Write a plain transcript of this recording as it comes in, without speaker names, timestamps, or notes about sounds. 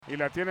y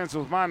la tiene en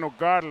sus manos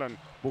Garland,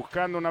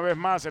 buscando una vez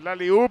más el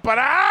alley-oop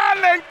para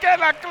Allen, que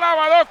la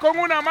clava 2 con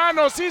una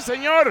mano, sí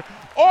señor,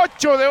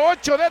 8 de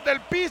 8 desde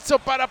el piso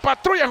para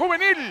Patrulla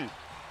Juvenil,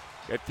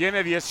 que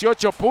tiene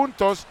 18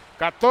 puntos,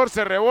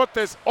 14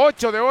 rebotes,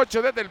 8 de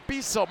 8 desde el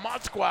piso,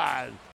 Mod Squad.